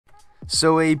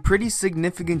So a pretty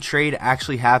significant trade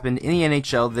actually happened in the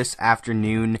NHL this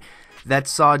afternoon that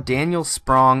saw Daniel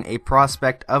Sprong, a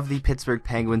prospect of the Pittsburgh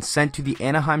Penguins, sent to the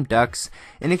Anaheim Ducks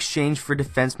in exchange for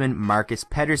defenseman Marcus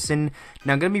Pettersson.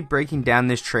 Now I'm going to be breaking down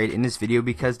this trade in this video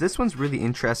because this one's really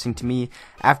interesting to me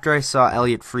after I saw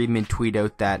Elliotte Friedman tweet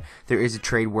out that there is a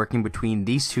trade working between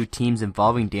these two teams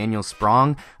involving Daniel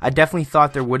Sprong. I definitely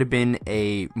thought there would have been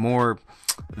a more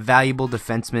valuable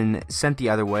defenseman sent the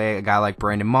other way, a guy like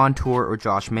Brandon Montour or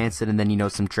Josh Manson, and then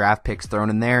some draft picks thrown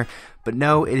in there. But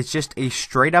no, it is just a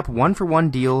straight up one-for-one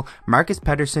deal, Marcus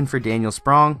Pettersson for Daniel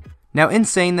Sprong. Now, in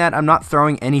saying that, I'm not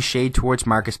throwing any shade towards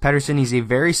Marcus Pettersson. He's a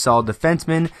very solid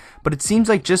defenseman, but it seems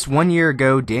like just 1 year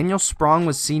ago, Daniel Sprong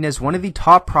was seen as one of the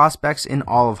top prospects in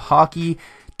all of hockey.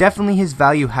 Definitely his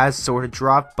value has sort of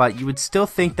dropped, but you would still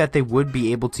think that they would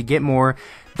be able to get more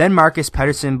than Marcus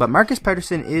Pettersson. But Marcus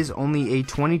Pettersson is only a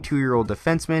 22-year-old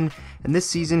defenseman, and this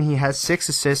season he has 6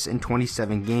 assists in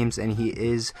 27 games, and he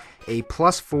is a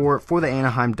 +4 for the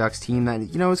Anaheim Ducks team that,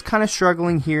 is kind of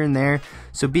struggling here and there.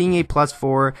 So being a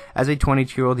 +4 as a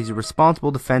 22-year-old, he's a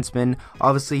responsible defenseman.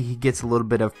 Obviously, he gets a little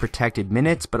bit of protected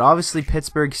minutes, but obviously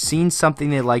Pittsburgh seen something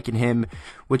they like in him,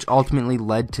 which ultimately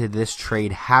led to this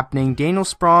trade happening. Daniel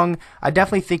Sprong, I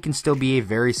definitely think can still be a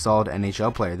very solid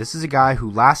NHL player. This is a guy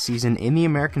who last season in the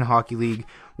American Hockey League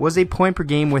was a point per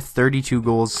game with 32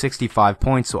 goals, 65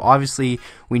 points. So obviously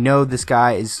we know this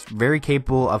guy is very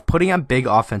capable of putting up big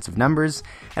offensive numbers,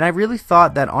 and I really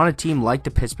thought that on a team like the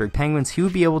Pittsburgh Penguins he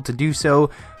would be able to do so,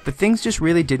 but things just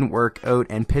really didn't work out,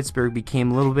 and Pittsburgh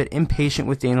became a little bit impatient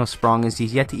with Daniel Sprong as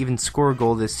he's yet to even score a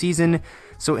goal this season.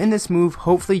 So in this move,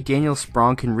 hopefully Daniel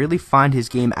Sprong can really find his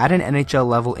game at an NHL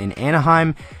level in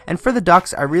Anaheim. And for the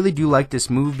Ducks, I really do like this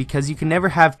move because you can never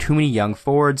have too many young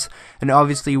forwards. And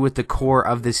obviously with the core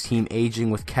of this team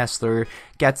aging with Kessler,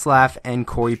 Getzlaf, and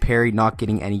Corey Perry not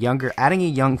getting any younger, adding a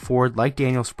young forward like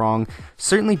Daniel Sprong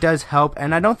certainly does help.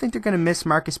 And I don't think they're going to miss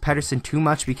Marcus Pettersson too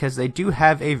much because they do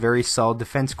have a very solid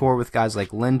defense core with guys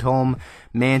like Lindholm,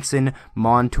 Manson,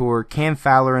 Montour, Cam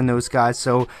Fowler, and those guys.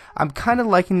 So I'm kind of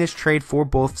liking this trade for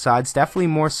both sides, definitely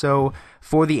more so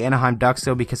for the Anaheim Ducks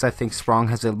though, because I think Sprong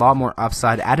has a lot more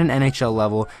upside at an NHL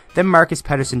level than Marcus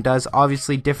Pettersson does.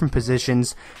 Obviously different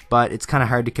positions, but it's kind of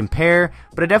hard to compare.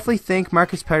 But I definitely think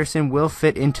Marcus Pettersson will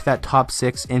fit into that top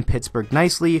 6 in Pittsburgh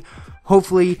nicely.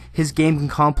 Hopefully his game can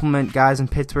complement guys in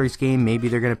Pittsburgh's game. Maybe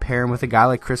they're going to pair him with a guy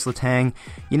like Chris Letang.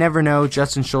 You never know,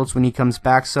 Justin Schultz when he comes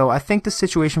back. So I think the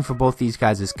situation for both these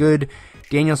guys is good.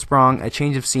 Daniel Sprong, a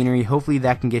change of scenery, hopefully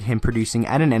that can get him producing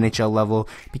at an NHL level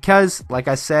because, like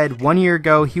I said, 1 year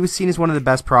ago he was seen as one of the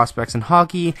best prospects in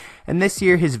hockey, and this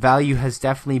year his value has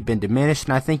definitely been diminished,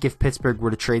 and I think if Pittsburgh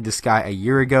were to trade this guy a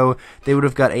year ago, they would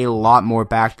have got a lot more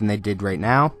back than they did right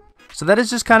now. So that is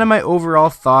just kind of my overall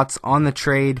thoughts on the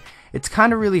trade. It's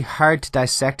kind of really hard to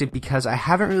dissect it because I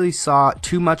haven't really saw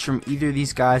too much from either of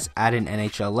these guys at an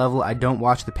NHL level. I don't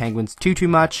watch the Penguins too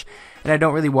much, and I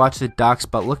don't really watch the Ducks,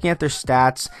 but looking at their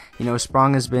stats,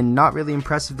 Sprong has been not really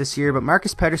impressive this year, but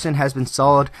Marcus Pettersson has been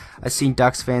solid. I've seen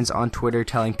Ducks fans on Twitter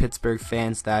telling Pittsburgh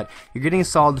fans that you're getting a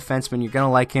solid defenseman, you're going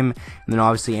to like him, and then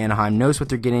obviously Anaheim knows what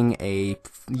they're getting, a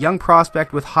young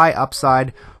prospect with high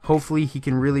upside. Hopefully he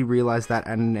can really realize that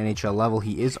at an NHL level.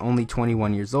 He is only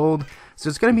 21 years old, so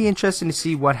it's going to be interesting to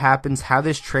see what happens, how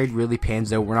this trade really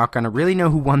pans out. We're not going to really know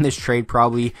who won this trade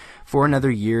probably for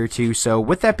another year or two. So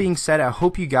with that being said, I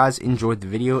hope you guys enjoyed the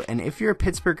video, and if you're a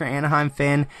Pittsburgh or Anaheim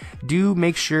fan, do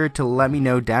make sure to let me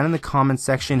know down in the comments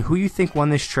section who you think won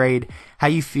this trade, how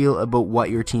you feel about what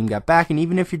your team got back, and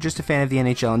even if you're just a fan of the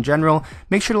NHL in general,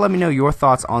 make sure to let me know your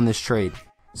thoughts on this trade.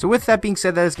 So with that being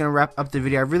said, that is going to wrap up the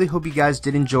video. I really hope you guys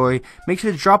did enjoy. Make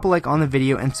sure to drop a like on the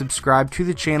video and subscribe to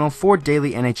the channel for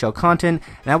daily NHL content,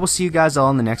 and I will see you guys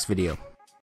all in the next video.